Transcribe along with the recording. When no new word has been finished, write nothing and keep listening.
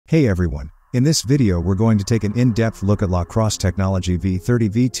Hey everyone, in this video we're going to take an in-depth look at Crosse Technology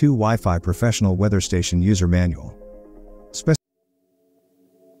V30v2 Wi-Fi Professional Weather Station User Manual.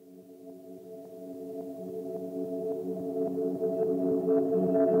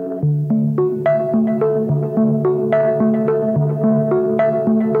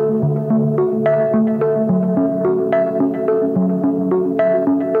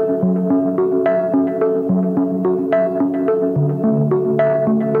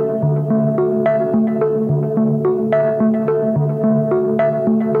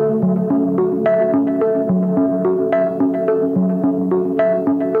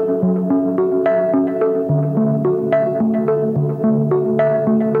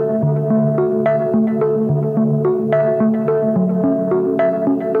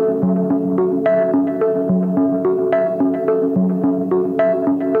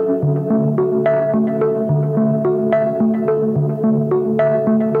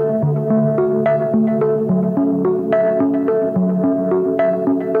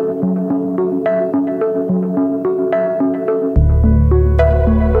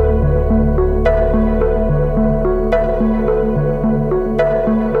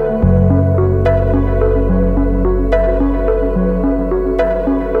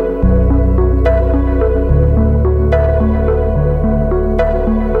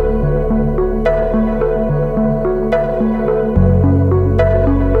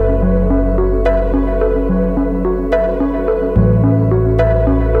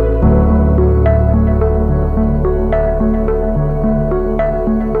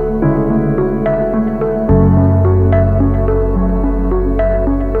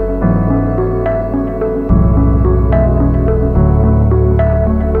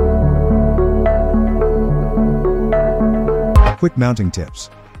 Quick mounting tips.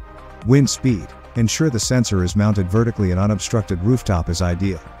 Wind speed. Ensure the sensor is mounted vertically and unobstructed rooftop is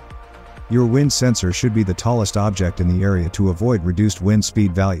ideal. Your wind sensor should be the tallest object in the area to avoid reduced wind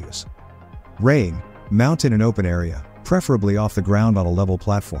speed values. Rain. Mount in an open area, preferably off the ground on a level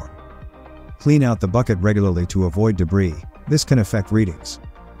platform. Clean out the bucket regularly to avoid debris, this can affect readings.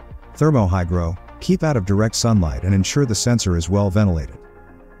 Thermo-Hygro. Keep out of direct sunlight and ensure the sensor is well ventilated.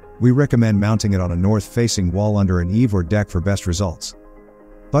 We recommend mounting it on a north-facing wall under an eave or deck for best results.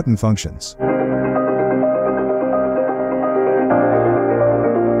 Button functions.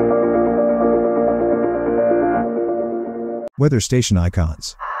 Weather station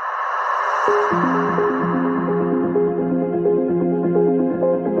icons.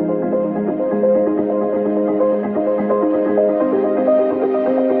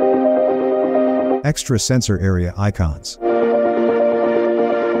 Extra sensor area icons.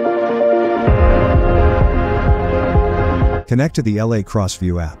 Connect to the LA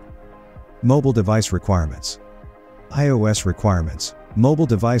CrossView app. Mobile device requirements. iOS requirements. Mobile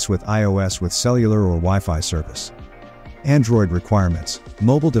device with iOS with cellular or Wi-Fi service. Android requirements.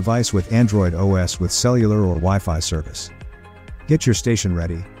 Mobile device with Android OS with cellular or Wi-Fi service. Get your station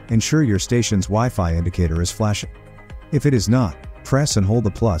ready. Ensure your station's Wi-Fi indicator is flashing. If it is not, press and hold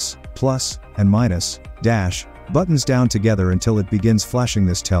the plus, and minus, dash, buttons down together until it begins flashing.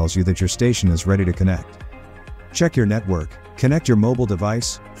 This tells you that your station is ready to connect. Check your network. Connect your mobile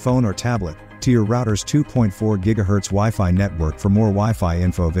device, phone or tablet, to your router's 2.4 GHz Wi-Fi network. For more Wi-Fi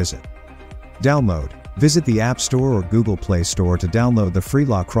info visit. Download. Visit the App Store or Google Play Store to download the free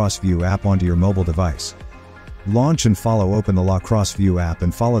CrossView app onto your mobile device. Launch and follow. Open the CrossView app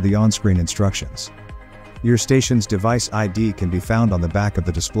and follow the on-screen instructions. Your station's device ID can be found on the back of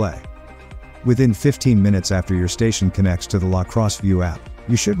the display. Within 15 minutes after your station connects to the CrossView app,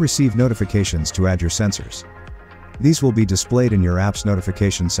 you should receive notifications to add your sensors. These will be displayed in your app's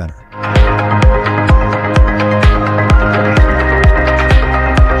notification center.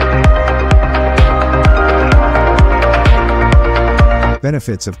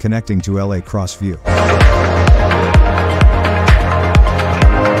 Benefits of connecting to LA CrossView.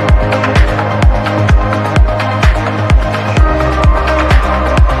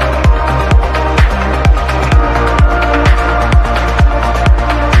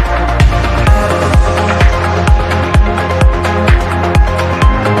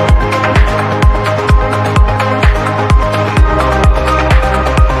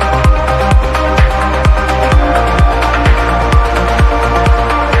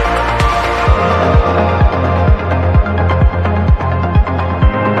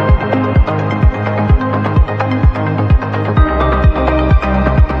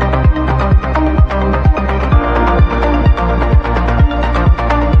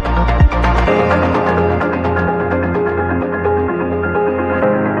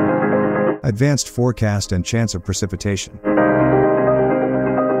 Advanced forecast and chance of precipitation.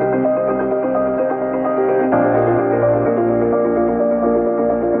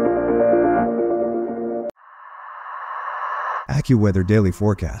 AccuWeather Daily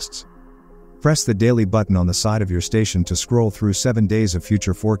Forecasts. Press the Daily button on the side of your station to scroll through 7 days of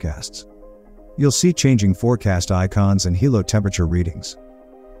future forecasts. You'll see changing forecast icons and helo temperature readings.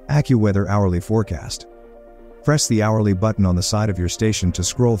 AccuWeather Hourly Forecast. Press the hourly button on the side of your station to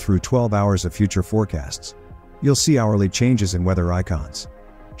scroll through 12 hours of future forecasts. You'll see hourly changes in weather icons.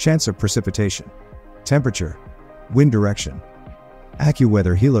 Chance of precipitation. Temperature. Wind direction.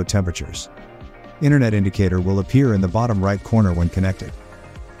 AccuWeather Helo temperatures. Internet indicator will appear in the bottom right corner when connected.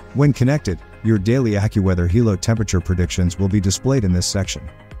 When connected, your daily AccuWeather Helo temperature predictions will be displayed in this section.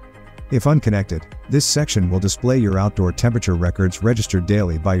 If unconnected, this section will display your outdoor temperature records registered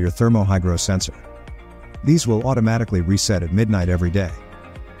daily by your Thermo-Hygro sensor. These will automatically reset at midnight every day.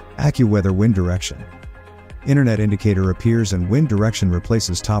 AccuWeather Wind Direction. Internet indicator appears and wind direction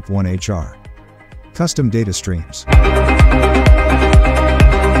replaces top 1 HR. Custom data streams.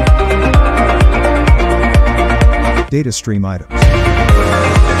 Data stream items.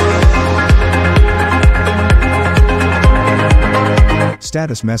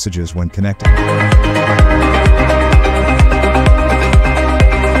 Status messages when connected.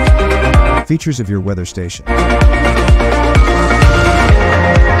 Features of your weather station.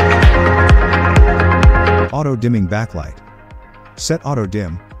 Auto dimming backlight. Set auto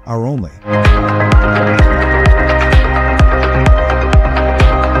dim, hour only.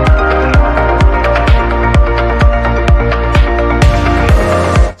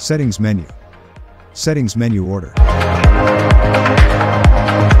 Settings menu. Settings menu order.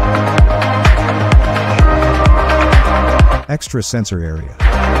 Extra sensor area.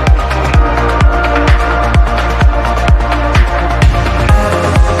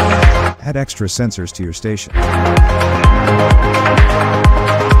 Add extra sensors to your station.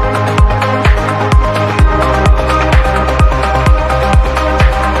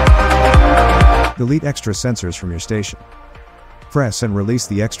 Delete extra sensors from your station. Press and release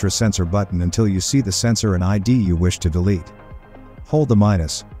the extra sensor button until you see the sensor and ID you wish to delete. Hold the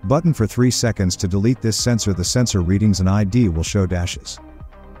minus button for 3 seconds to delete this sensor. The sensor readings and ID will show dashes.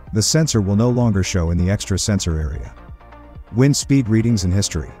 The sensor will no longer show in the extra sensor area. Wind speed readings and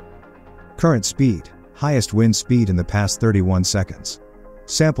history. Current speed, highest wind speed in the past 31 seconds.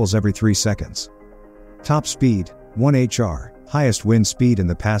 Samples every 3 seconds. Top speed, 1 HR, highest wind speed in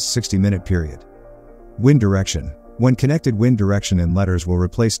the past 60-minute period. Wind direction. When connected, wind direction in letters will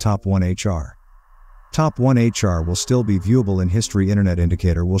replace top 1 HR. Top 1 HR will still be viewable in history. Internet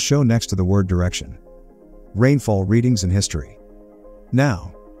indicator will show next to the word direction. Rainfall readings and history.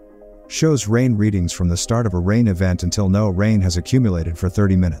 Now. Shows rain readings from the start of a rain event until no rain has accumulated for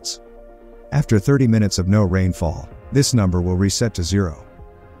 30 minutes. After 30 minutes of no rainfall, this number will reset to 0.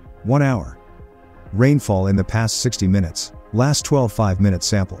 1 hour. Rainfall in the past 60 minutes, last 12 5-minute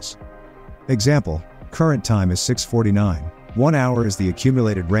samples. Example, current time is 6:49. 1 hour is the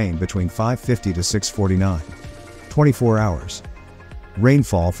accumulated rain between 5:50 to 6:49. 24 hours.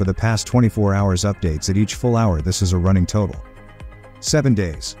 Rainfall for the past 24 hours updates at each full hour. This is a running total. 7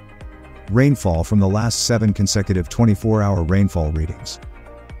 days. Rainfall from the last 7 consecutive 24-hour rainfall readings.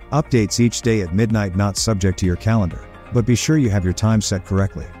 Updates each day at midnight, not subject to your calendar, but be sure you have your time set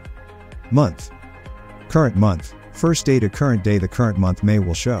correctly. Month. Current month, first day to current day. The current month May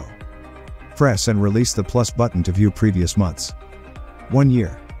will show. Press and release the plus button to view previous months. 1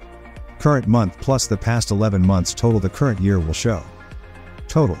 year. Current month plus the past 11 months total. The current year will show.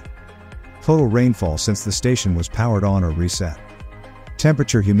 Total. Total rainfall since the station was powered on or reset.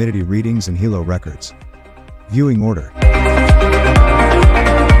 Temperature, humidity readings and helo records. Viewing order.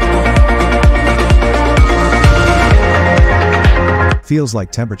 Feels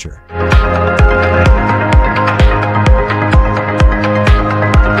like temperature.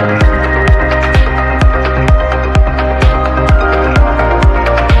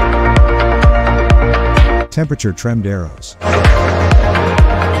 Temperature trimmed arrows.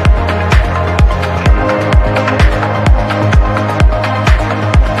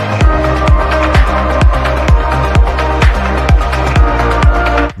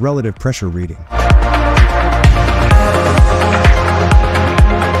 Relative pressure reading.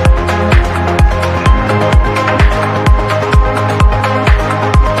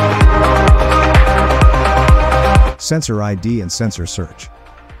 Sensor ID and sensor search.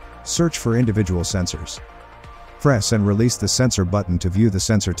 Search for individual sensors. Press and release the sensor button to view the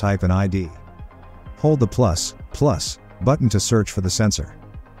sensor type and ID. Hold the plus button to search for the sensor.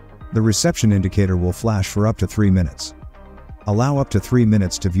 The reception indicator will flash for up to 3 minutes. Allow up to 3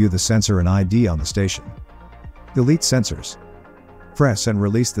 minutes to view the sensor and ID on the station. Delete sensors. Press and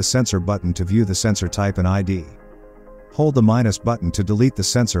release the sensor button to view the sensor type and ID. Hold the minus button to delete the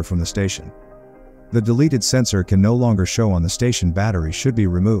sensor from the station. The deleted sensor can no longer show on the station. Battery should be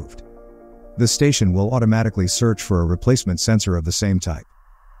removed. The station will automatically search for a replacement sensor of the same type.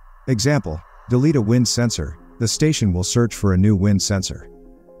 Example, delete a wind sensor, the station will search for a new wind sensor.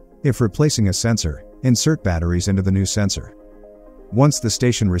 If replacing a sensor, insert batteries into the new sensor. Once the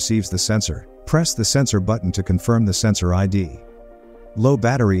station receives the sensor, press the sensor button to confirm the sensor ID. Low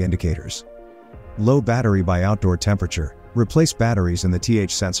battery indicators. Low battery by outdoor temperature, replace batteries in the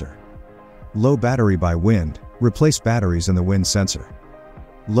TH sensor. Low battery by wind, replace batteries in the wind sensor.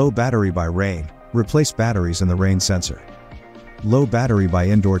 Low battery by rain, replace batteries in the rain sensor. Low battery by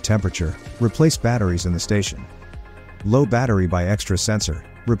indoor temperature, replace batteries in the station. Low battery by extra sensor,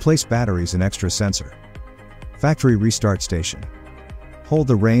 replace batteries in extra sensor. Factory restart station. Hold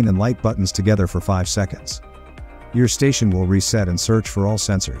the rain and light buttons together for 5 seconds. Your station will reset and search for all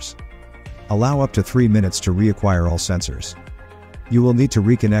sensors. Allow up to 3 minutes to reacquire all sensors. You will need to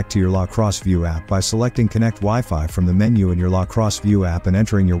reconnect to your La Crosse View app by selecting Connect Wi-Fi from the menu in your La Crosse View app and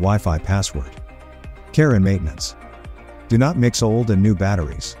entering your Wi-Fi password. Care and maintenance. Do not mix old and new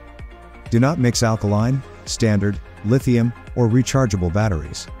batteries. Do not mix alkaline, standard, lithium, or rechargeable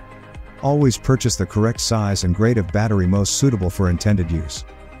batteries. Always purchase the correct size and grade of battery most suitable for intended use.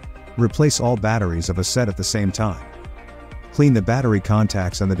 Replace all batteries of a set at the same time. Clean the battery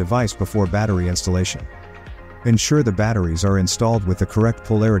contacts and the device before battery installation. Ensure the batteries are installed with the correct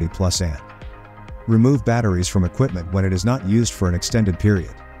polarity plus and. Remove batteries from equipment when it is not used for an extended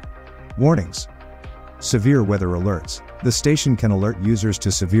period. Warnings. Severe weather alerts. The station can alert users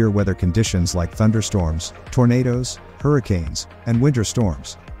to severe weather conditions like thunderstorms, tornadoes, hurricanes, and winter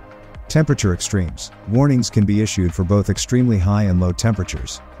storms. Temperature extremes. Warnings can be issued for both extremely high and low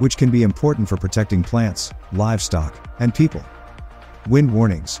temperatures, which can be important for protecting plants, livestock, and people. Wind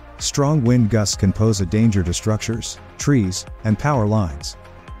warnings. Strong wind gusts can pose a danger to structures, trees, and power lines.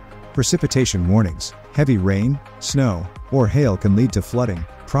 Precipitation warnings. Heavy rain, snow, or hail can lead to flooding,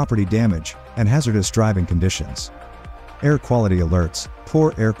 property damage, and hazardous driving conditions. Air quality alerts.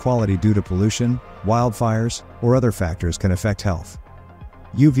 Poor air quality due to pollution, wildfires, or other factors can affect health.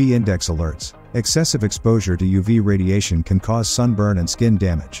 UV index alerts. Excessive exposure to UV radiation can cause sunburn and skin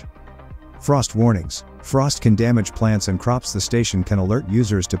damage. Frost warnings. Frost can damage plants and crops. The station can alert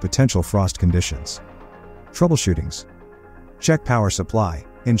users to potential frost conditions. Troubleshootings. Check power supply.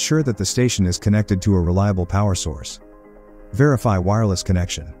 Ensure that the station is connected to a reliable power source. Verify wireless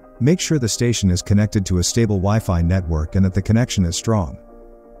connection. Make sure the station is connected to a stable Wi-Fi network and that the connection is strong.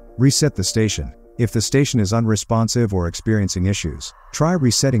 Reset the station. If the station is unresponsive or experiencing issues, try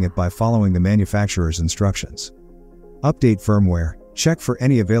resetting it by following the manufacturer's instructions. Update firmware. Check for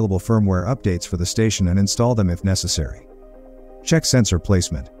any available firmware updates for the station and install them if necessary. Check sensor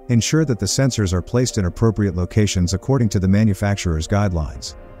placement. Ensure that the sensors are placed in appropriate locations according to the manufacturer's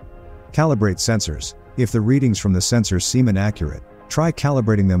guidelines. Calibrate sensors. If the readings from the sensors seem inaccurate, try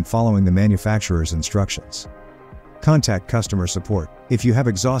calibrating them following the manufacturer's instructions. Contact customer support. If you have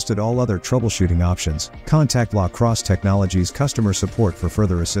exhausted all other troubleshooting options, contact La Crosse Technology's customer support for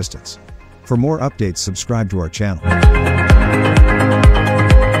further assistance. For more updates, subscribe to our channel.